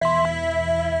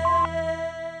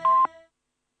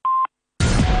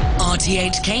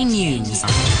RTHK News.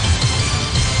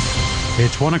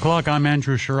 It's 1 o'clock. I'm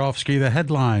Andrew Shirofsky. The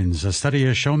headlines. A study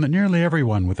has shown that nearly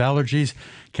everyone with allergies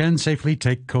can safely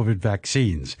take COVID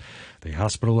vaccines. The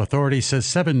hospital authority says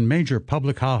 7 major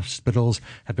public hospitals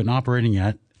have been operating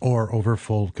at or over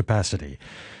full capacity.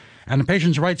 And a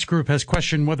patients' rights group has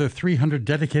questioned whether 300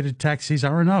 dedicated taxis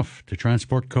are enough to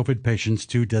transport COVID patients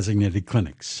to designated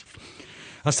clinics.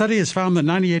 A study has found that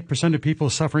 98% of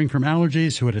people suffering from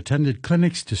allergies who had attended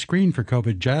clinics to screen for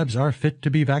COVID jabs are fit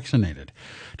to be vaccinated.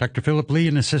 Dr. Philip Lee,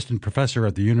 an assistant professor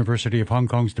at the University of Hong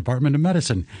Kong's Department of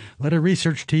Medicine, led a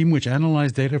research team which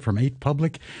analyzed data from 8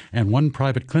 public and 1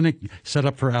 private clinic set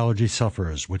up for allergy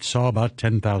sufferers, which saw about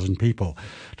 10,000 people.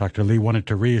 Dr. Lee wanted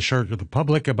to reassure the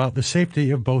public about the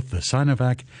safety of both the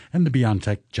Sinovac and the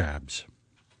BioNTech jabs.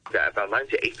 About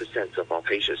 98% of our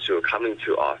patients who are coming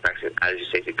to our vaccine allergy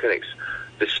safety clinics,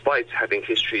 despite having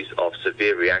histories of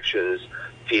severe reactions,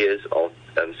 fears of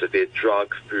severe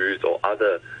drug, food, or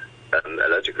other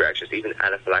allergic reactions, even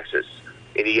anaphylaxis,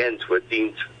 in the end were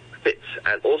deemed fit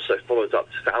and also followed up,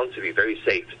 found to be very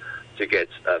safe to get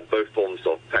both forms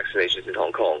of vaccinations in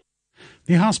Hong Kong.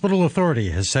 The hospital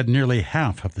authority has said nearly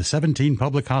half of the 17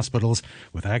 public hospitals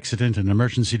with accident and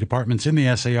emergency departments in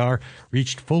the SAR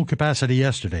reached full capacity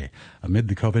yesterday amid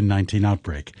the COVID-19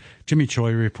 outbreak. Jimmy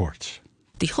Choi reports.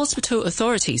 The hospital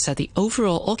authority said the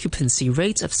overall occupancy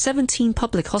rate of 17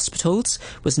 public hospitals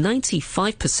was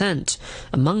 95%.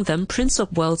 Among them, Prince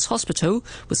of Wales Hospital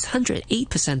was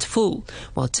 108% full,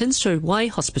 while Tin Shui Wai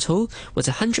Hospital was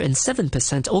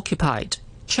 107% occupied.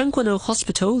 Tseung Kwan O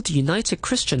Hospital, the United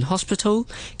Christian Hospital,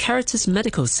 Caritas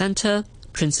Medical Centre,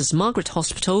 Princess Margaret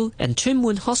Hospital and Tuen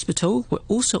Mun Hospital were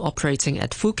also operating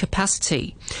at full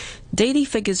capacity. Daily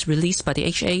figures released by the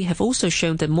HA have also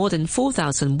shown that more than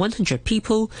 4,100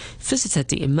 people visited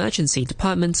the emergency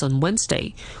departments on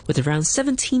Wednesday, with around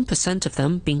 17% of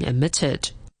them being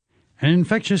admitted. An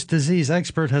infectious disease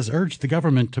expert has urged the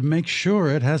government to make sure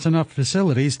it has enough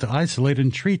facilities to isolate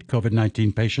and treat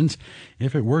COVID-19 patients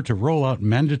if it were to roll out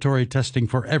mandatory testing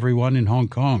for everyone in Hong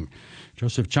Kong.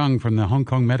 Joseph Chung from the Hong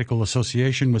Kong Medical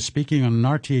Association was speaking on an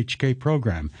RTHK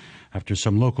program after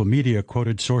some local media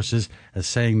quoted sources as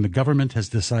saying the government has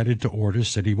decided to order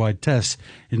citywide tests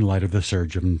in light of the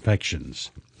surge of infections.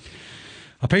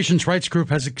 A patients' rights group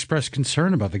has expressed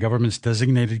concern about the government's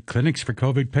designated clinics for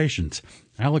COVID patients.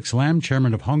 Alex Lam,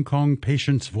 chairman of Hong Kong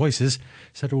Patients' Voices,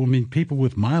 said it will mean people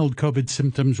with mild COVID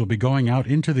symptoms will be going out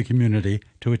into the community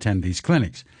to attend these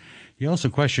clinics. He also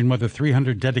questioned whether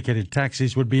 300 dedicated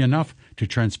taxis would be enough to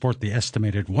transport the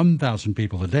estimated 1,000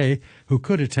 people a day who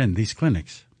could attend these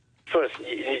clinics. First,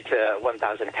 you need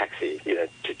 1,000 taxis,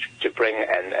 to bring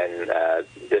and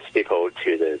these people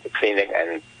to the clinic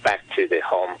and back to the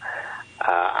home.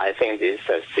 I think this is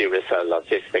a serious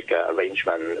logistic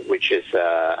arrangement, which is,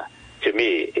 to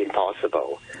me,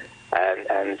 impossible.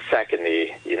 And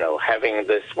secondly, having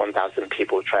this 1,000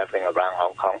 people traveling around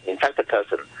Hong Kong, in fact, the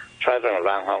person traveling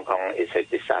around Hong Kong is a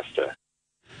disaster.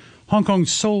 Hong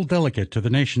Kong's sole delegate to the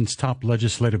nation's top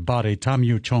legislative body, Tam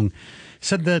Yu Chung,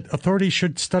 said that authorities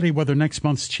should study whether next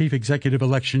month's chief executive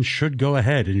election should go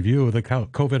ahead in view of the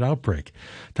COVID outbreak.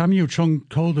 Tam Yu Chung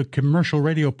told a commercial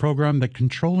radio program that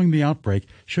controlling the outbreak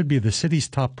should be the city's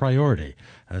top priority,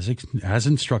 as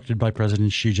instructed by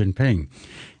President Xi Jinping.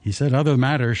 He said other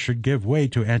matters should give way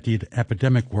to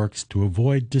anti-epidemic works to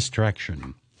avoid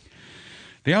distraction.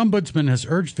 The Ombudsman has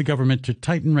urged the government to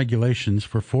tighten regulations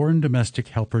for foreign domestic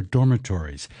helper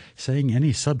dormitories, saying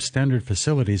any substandard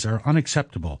facilities are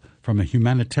unacceptable from a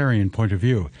humanitarian point of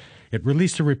view. It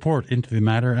released a report into the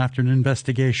matter after an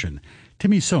investigation.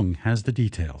 Timmy Sung has the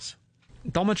details.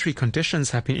 Dormitory conditions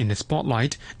have been in the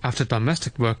spotlight after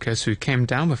domestic workers who came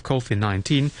down with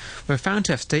COVID-19 were found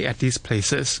to have stayed at these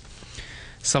places.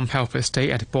 Some helpers stay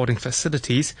at boarding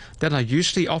facilities that are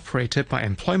usually operated by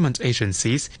employment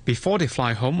agencies before they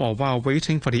fly home or while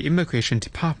waiting for the immigration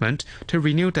department to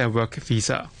renew their work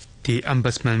visa. The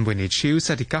Ombudsman Winnie Chiu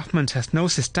said the government has no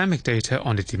systemic data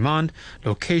on the demand,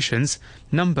 locations,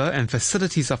 number and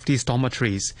facilities of these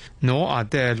dormitories, nor are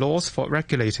there laws for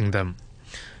regulating them.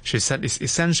 She said it's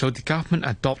essential the government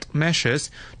adopt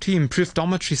measures to improve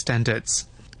dormitory standards.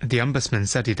 The Ombudsman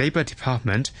said the Labour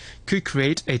Department could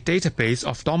create a database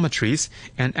of dormitories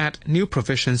and add new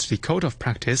provisions to the Code of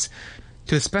Practice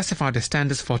to specify the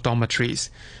standards for dormitories.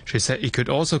 She said it could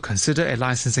also consider a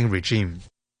licensing regime.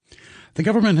 The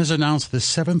government has announced the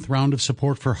 7th round of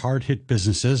support for hard-hit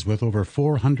businesses with over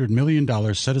 $400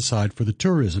 million set aside for the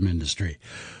tourism industry.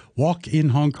 Walk in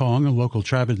Hong Kong, a local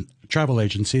travel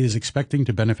agency, is expecting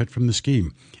to benefit from the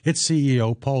scheme. Its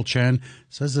CEO, Paul Chan,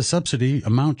 says the subsidy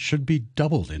amount should be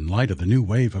doubled in light of the new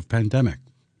wave of pandemic.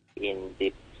 In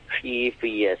the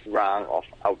previous round of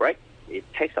outbreak, it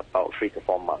takes about 3 to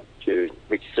 4 months to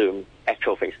resume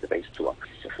actual face-to-face tour.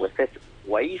 With this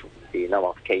wave, the number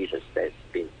of cases that's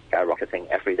been skyrocketing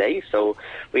every day, so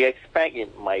we expect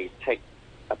it might take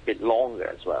a bit longer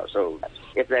as well. So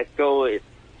if their goal is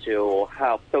to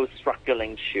help those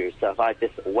struggling to survive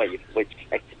this wave, which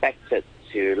expected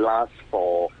to last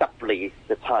for doubly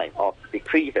the time of the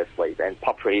previous wave, and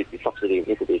probably the subsidy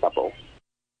needs to be double.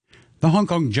 The Hong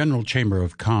Kong General Chamber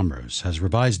of Commerce has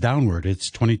revised downward its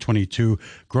 2022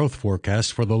 growth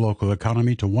forecast for the local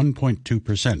economy to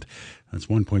 1.2%. That's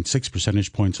 1.6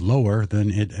 percentage points lower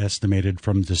than it estimated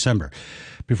from December,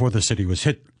 before the city was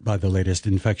hit by the latest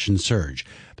infection surge.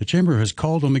 The chamber has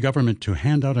called on the government to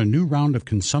hand out a new round of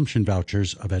consumption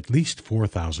vouchers of at least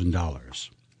 $4,000.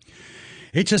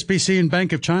 HSBC and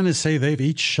Bank of China say they've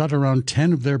each shut around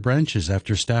 10 of their branches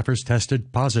after staffers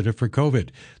tested positive for COVID.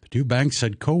 The two banks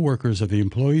said co-workers of the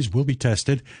employees will be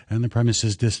tested and the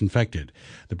premises disinfected.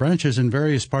 The branches in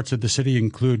various parts of the city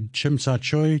include Tsim Sha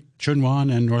Tsui, Tsuen Wan,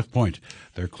 and North Point.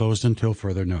 They're closed until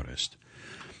further notice.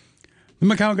 The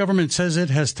Macau government says it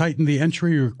has tightened the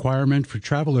entry requirement for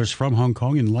travelers from Hong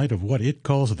Kong in light of what it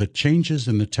calls the changes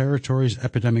in the territory's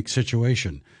epidemic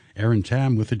situation. Aaron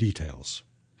Tam with the details.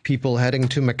 People heading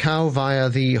to Macau via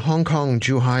the Hong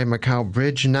Kong-Zhuhai-Macau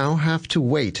Bridge now have to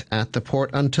wait at the port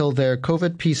until their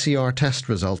COVID PCR test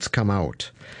results come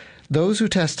out. Those who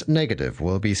test negative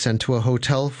will be sent to a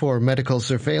hotel for medical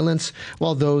surveillance,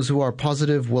 while those who are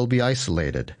positive will be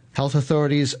isolated. Health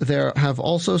authorities there have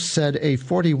also said a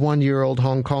 41-year-old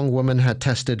Hong Kong woman had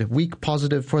tested weak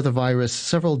positive for the virus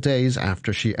several days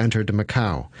after she entered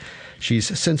Macau.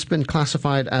 She's since been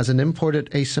classified as an imported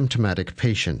asymptomatic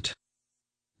patient.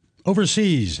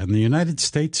 Overseas, and the United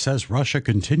States says Russia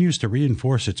continues to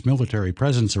reinforce its military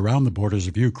presence around the borders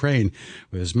of Ukraine,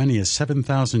 with as many as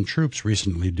 7,000 troops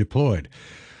recently deployed.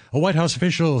 A White House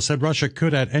official said Russia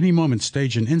could at any moment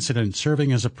stage an incident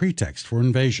serving as a pretext for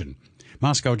invasion.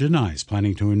 Moscow denies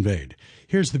planning to invade.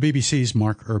 Here's the BBC's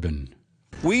Mark Urban.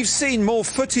 We've seen more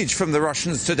footage from the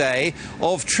Russians today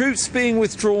of troops being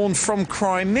withdrawn from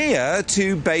Crimea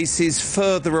to bases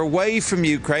further away from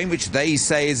Ukraine, which they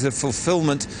say is a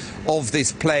fulfillment of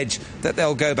this pledge that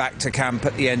they'll go back to camp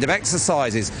at the end of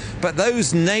exercises. But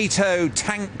those NATO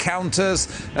tank counters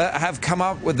have come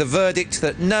up with the verdict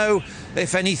that no,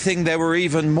 if anything, there were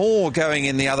even more going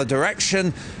in the other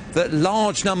direction, that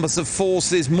large numbers of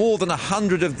forces, more than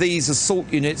 100 of these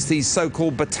assault units, these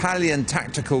so-called battalion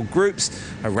tactical groups,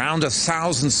 around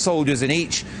 1,000 soldiers in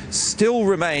each, still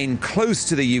remain close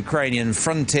to the Ukrainian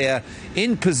frontier,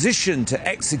 in position to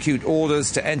execute orders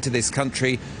to enter this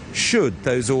country, should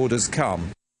those orders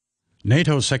come.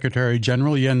 NATO Secretary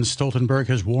General Jens Stoltenberg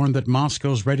has warned that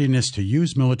Moscow's readiness to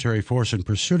use military force in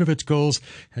pursuit of its goals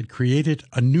had created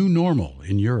a new normal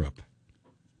in Europe.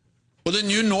 Well, the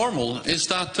new normal is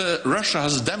that Russia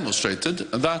has demonstrated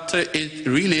that it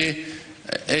really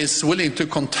is willing to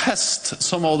contest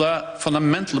some of the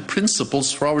fundamental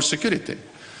principles for our security.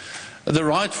 The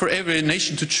right for every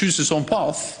nation to choose its own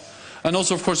path, and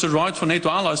also, of course, the right for NATO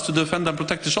allies to defend and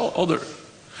protect each other.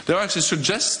 They have actually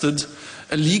suggested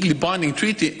a legally binding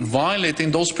treaty violating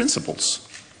those principles.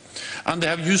 And they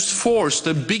have used force,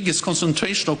 the biggest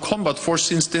concentration of combat force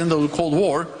since the end of the Cold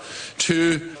War,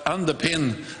 to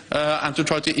underpin and to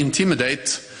try to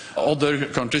intimidate other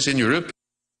countries in Europe.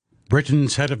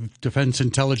 Britain's head of defense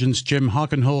intelligence, Jim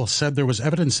Hockenhull, said there was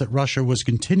evidence that Russia was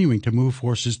continuing to move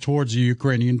forces towards the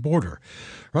Ukrainian border.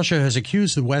 Russia has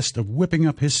accused the West of whipping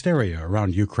up hysteria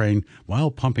around Ukraine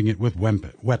while pumping it with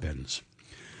weapons.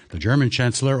 The German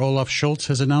Chancellor Olaf Scholz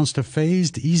has announced a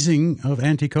phased easing of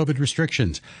anti-COVID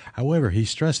restrictions. However, he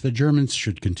stressed that Germans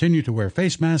should continue to wear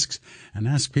face masks and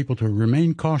asked people to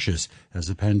remain cautious as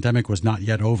the pandemic was not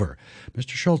yet over.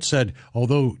 Mr. Scholz said,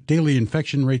 although daily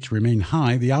infection rates remain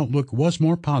high, the outlook was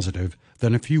more positive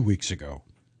than a few weeks ago.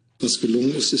 What's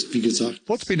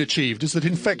been achieved is that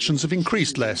infections have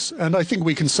increased less, and I think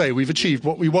we can say we've achieved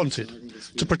what we wanted,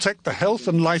 to protect the health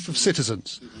and life of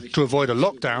citizens, to avoid a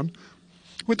lockdown,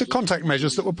 with the contact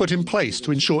measures that were put in place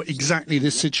to ensure exactly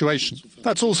this situation.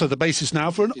 That's also the basis now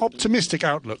for an optimistic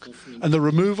outlook and the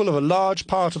removal of a large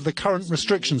part of the current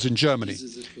restrictions in Germany,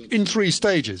 in 3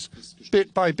 stages,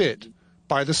 bit by bit,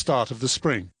 by the start of the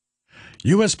spring.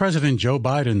 U.S. President Joe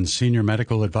Biden's senior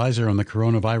medical advisor on the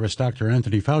coronavirus, Dr.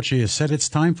 Anthony Fauci, has said it's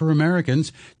time for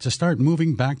Americans to start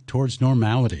moving back towards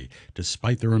normality,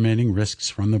 despite the remaining risks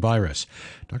from the virus.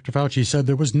 Dr. Fauci said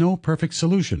there was no perfect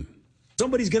solution.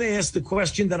 Somebody's going to ask the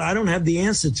question that I don't have the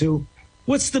answer to.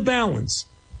 What's the balance?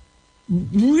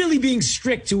 Really being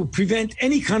strict to prevent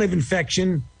any kind of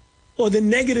infection, or the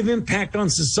negative impact on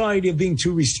society of being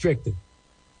too restrictive?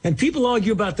 And people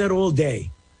argue about that all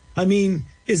day. I mean,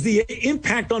 is the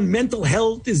impact on mental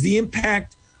health, is the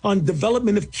impact on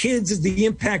development of kids, is the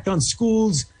impact on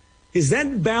schools, is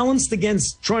that balanced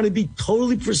against trying to be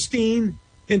totally pristine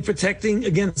in protecting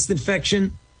against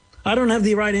infection? I don't have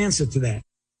the right answer to that.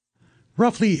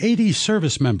 Roughly 80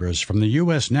 service members from the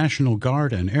U.S. National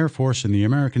Guard and Air Force in the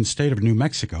American state of New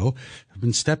Mexico have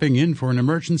been stepping in for an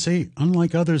emergency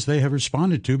unlike others they have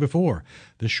responded to before: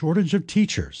 the shortage of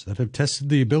teachers that have tested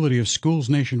the ability of schools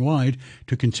nationwide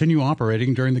to continue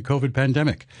operating during the COVID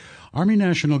pandemic. Army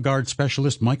National Guard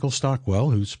Specialist Michael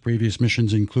Stockwell, whose previous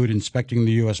missions include inspecting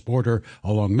the U.S. border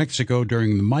along Mexico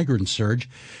during the migrant surge,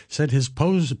 said his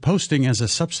posting as a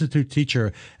substitute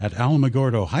teacher at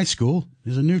Alamogordo High School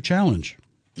is a new challenge.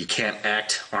 You can't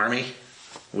act Army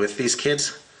with these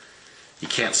kids. You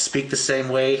can't speak the same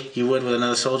way you would with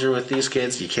another soldier with these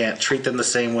kids. You can't treat them the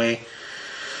same way.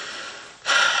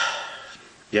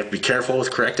 You have to be careful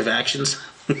with corrective actions.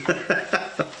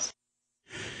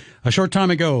 A short time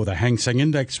ago, the Hang Seng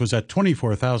Index was at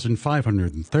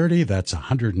 24,530. That's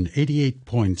 188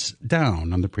 points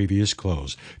down on the previous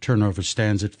close. Turnover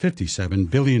stands at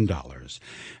 $57 billion.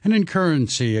 And in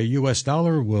currency, a U.S.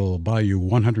 dollar will buy you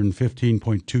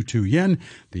 115.22 yen.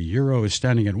 The euro is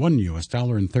standing at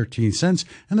 $1 and 13 cents,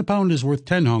 and the pound is worth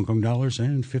 10 Hong Kong dollars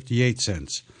and 58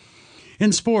 cents.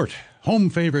 In sport,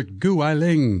 home favorite Gu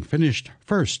Ailing finished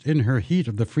first in her heat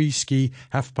of the free ski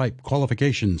halfpipe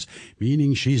qualifications,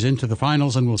 meaning she's into the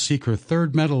finals and will seek her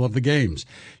third medal of the Games.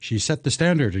 She set the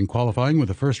standard in qualifying with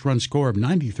a first-run score of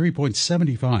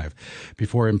 93.75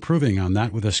 before improving on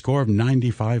that with a score of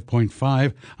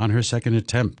 95.5 on her second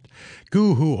attempt.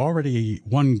 Gu, who already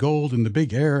won gold in the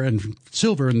big air and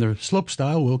silver in the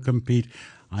slopestyle, will compete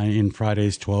in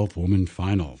Friday's 12-woman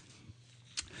final.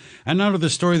 And now to the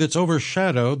story that's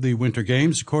overshadowed the Winter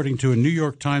Games. According to a New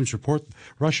York Times report,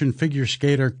 Russian figure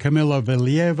skater Kamila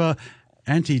Valieva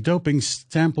anti-doping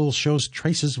sample shows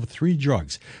traces of 3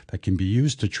 drugs that can be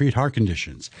used to treat heart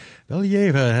conditions.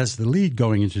 Valieva has the lead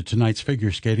going into tonight's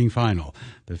figure skating final.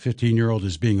 The 15-year-old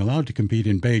is being allowed to compete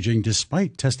in Beijing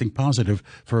despite testing positive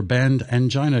for a banned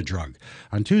angina drug.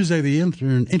 On Tuesday, the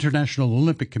International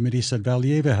Olympic Committee said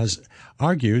Valieva has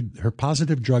argued her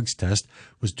positive drugs test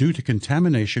was due to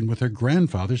contamination with her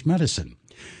grandfather's medicine.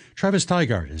 Travis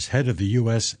Tygart is head of the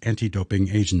U.S. Anti-Doping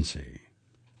Agency.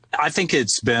 I think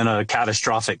it's been a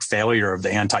catastrophic failure of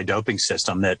the anti-doping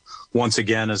system that once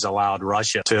again has allowed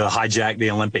Russia to hijack the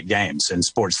Olympic Games, and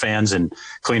sports fans and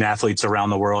clean athletes around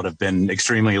the world have been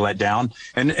extremely let down.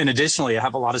 And additionally, I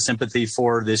have a lot of sympathy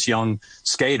for this young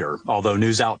skater, although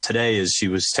news out today is she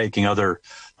was taking other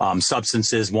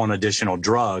substances, one additional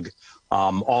drug.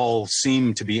 All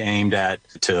seem to be aimed at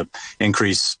to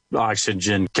increase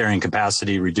oxygen carrying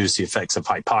capacity, reduce the effects of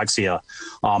hypoxia.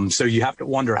 So you have to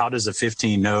wonder, how does a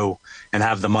 15 know and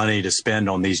have the money to spend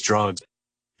on these drugs?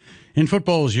 In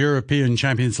football's European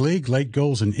Champions League, late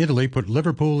goals in Italy put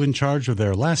Liverpool in charge of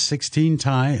their last 16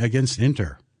 tie against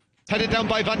Inter. Headed down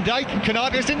by Van Dijk.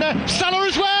 Canardia's in there. Salah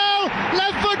as well.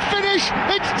 Left foot finish.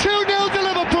 It's 2-0 to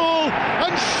Liverpool.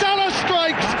 And Salah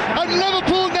strikes. And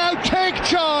Liverpool now take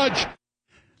charge.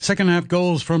 Second-half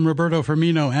goals from Roberto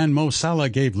Firmino and Mo Salah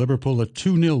gave Liverpool a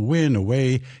 2-0 win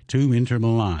away to Inter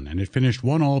Milan, and it finished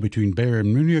 1-1 between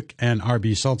Bayern Munich and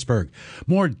RB Salzburg.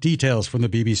 More details from the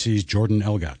BBC's Jordan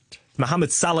Elgott.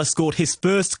 Mohamed Salah scored his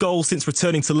first goal since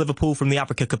returning to Liverpool from the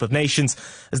Africa Cup of Nations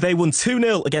as they won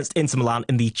 2-0 against Inter Milan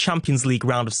in the Champions League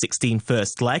round of 16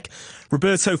 first leg.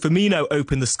 Roberto Firmino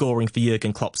opened the scoring for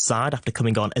Jurgen Klopp's side after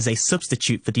coming on as a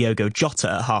substitute for Diogo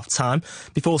Jota at half-time,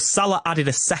 before Salah added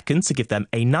a second to give them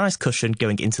a nice cushion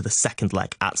going into the second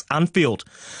leg at Anfield.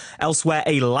 Elsewhere,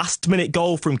 a last-minute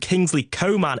goal from Kingsley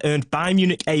Coman earned Bayern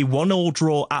Munich a 1-1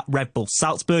 draw at Red Bull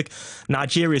Salzburg.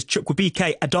 Nigeria's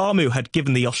Chukwuemeka Adamu had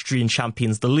given the Austrian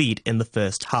champions the lead in the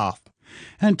first half.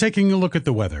 And taking a look at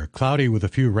the weather, cloudy with a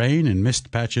few rain and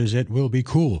mist patches, it will be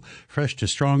cool, fresh to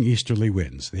strong easterly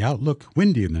winds. The outlook,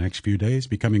 windy in the next few days,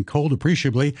 becoming cold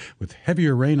appreciably with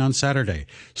heavier rain on Saturday.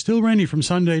 Still rainy from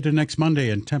Sunday to next Monday,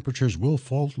 and temperatures will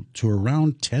fall to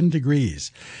around 10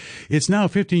 degrees. It's now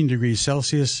 15 degrees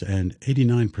Celsius and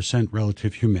 89%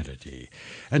 relative humidity.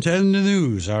 And to end the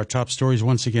news, our top stories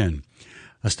once again.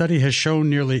 A study has shown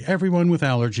nearly everyone with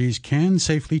allergies can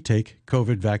safely take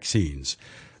COVID vaccines.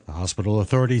 The hospital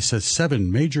authority says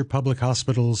 7 major public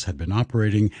hospitals had been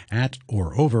operating at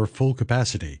or over full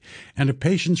capacity, and a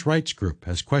patients' rights group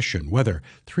has questioned whether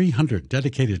 300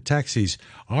 dedicated taxis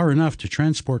are enough to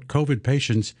transport COVID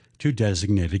patients to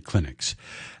designated clinics.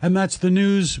 And that's the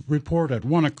news report at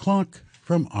 1 o'clock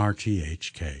from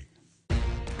RTHK.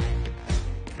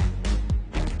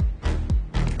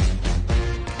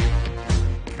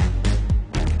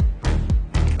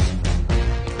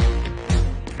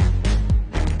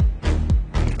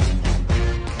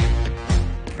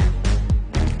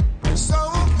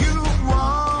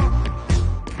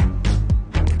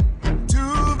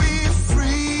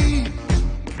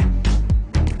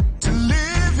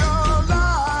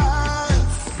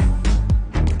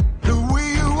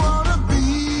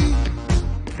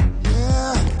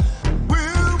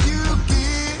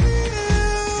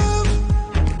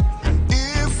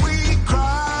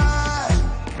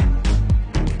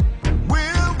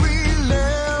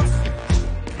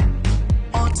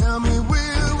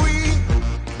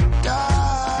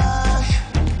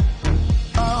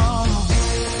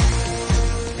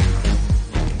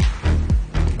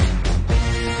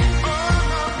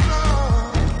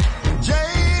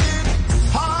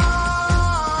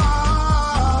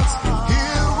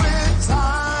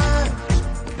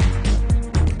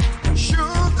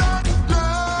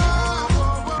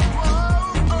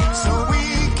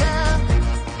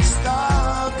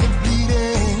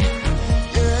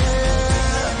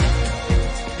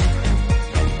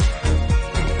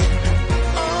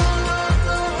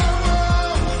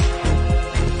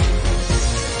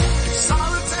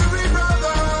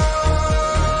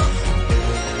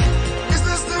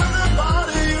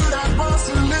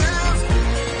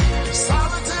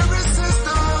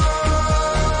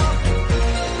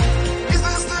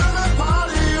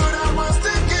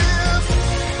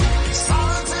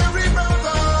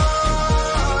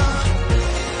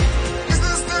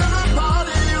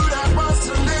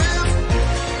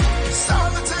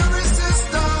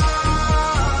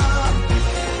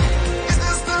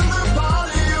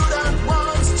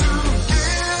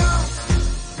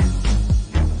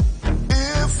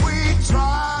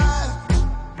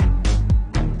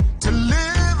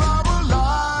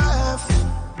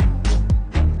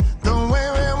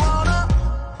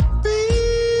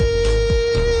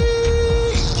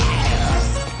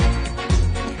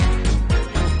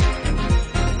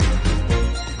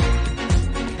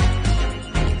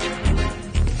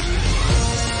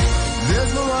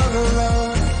 other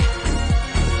love.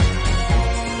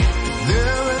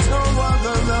 There is no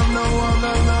other love, no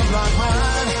other love like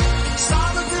mine.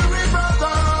 Solitary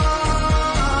brother,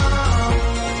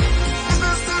 is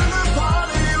there still a part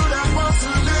of you that wants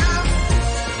to live?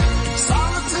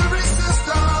 Solitary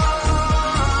sister,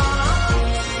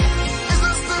 is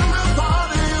there still a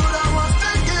part of you that wants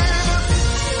to give?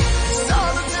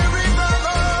 Solitary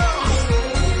brother,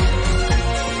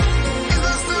 is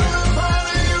there still a part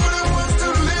of you that wants to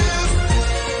live?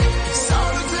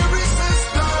 Solitary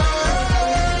sister,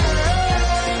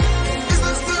 is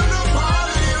there still a part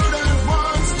of you that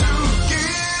wants to give?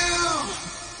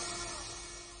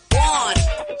 One,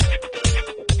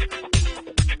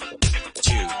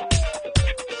 two,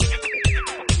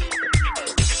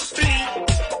 three.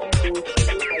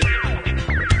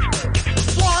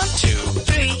 1, 2,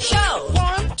 3, show.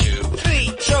 1, 2,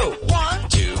 3, show. 1,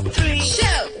 2, 3,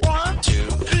 show. 1, 2,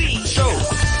 3, show.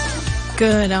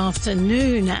 Good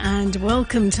afternoon and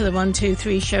welcome to the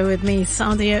 123 show with me,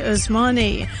 Sadia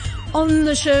Usmani. On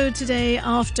the show today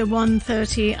after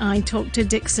 1:30, I talked to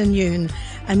Dixon Yoon,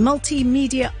 a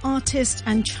multimedia artist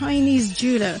and Chinese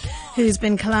jeweler who's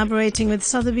been collaborating with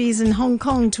Sotheby's in Hong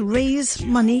Kong to raise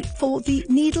money for the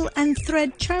Needle and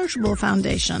Thread Charitable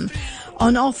Foundation.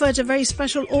 On offer at a very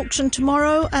special auction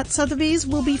tomorrow at Sotheby's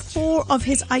will be 4 of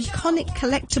his iconic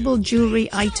collectible jewellery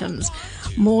items.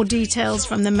 More details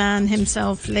from the man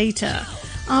himself later.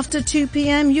 After 2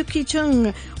 p.m, Yuki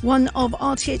Chung, one of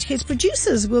RTHK's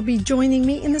producers, will be joining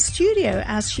me in the studio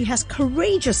as she has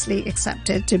courageously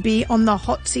accepted to be on the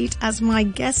hot seat as my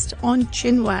guest on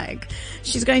Chinwag.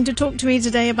 She's going to talk to me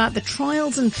today about the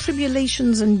trials and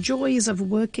tribulations and joys of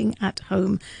working at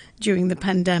home during the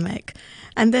pandemic.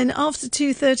 And then after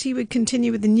 2:30, we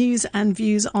continue with the news and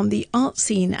views on the art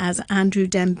scene as Andrew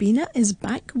Dembina is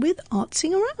back with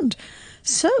Artsing Around.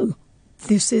 So,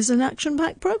 this is an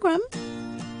action-packed programme.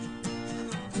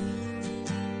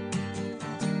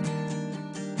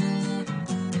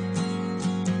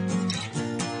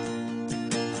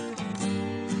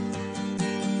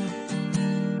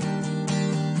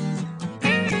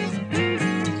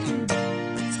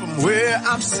 From where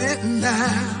I'm sitting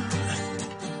now,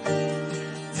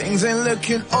 things ain't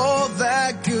looking all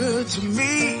that good to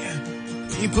me.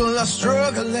 People are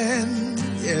struggling,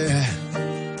 yeah,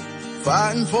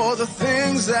 fighting for the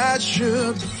things that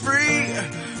should be free.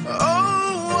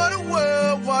 Oh, what a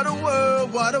world, what a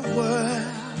world, what a world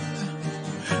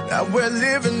that we're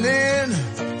living in.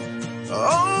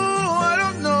 Oh, I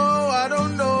don't know, I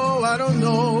don't know, I don't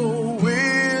know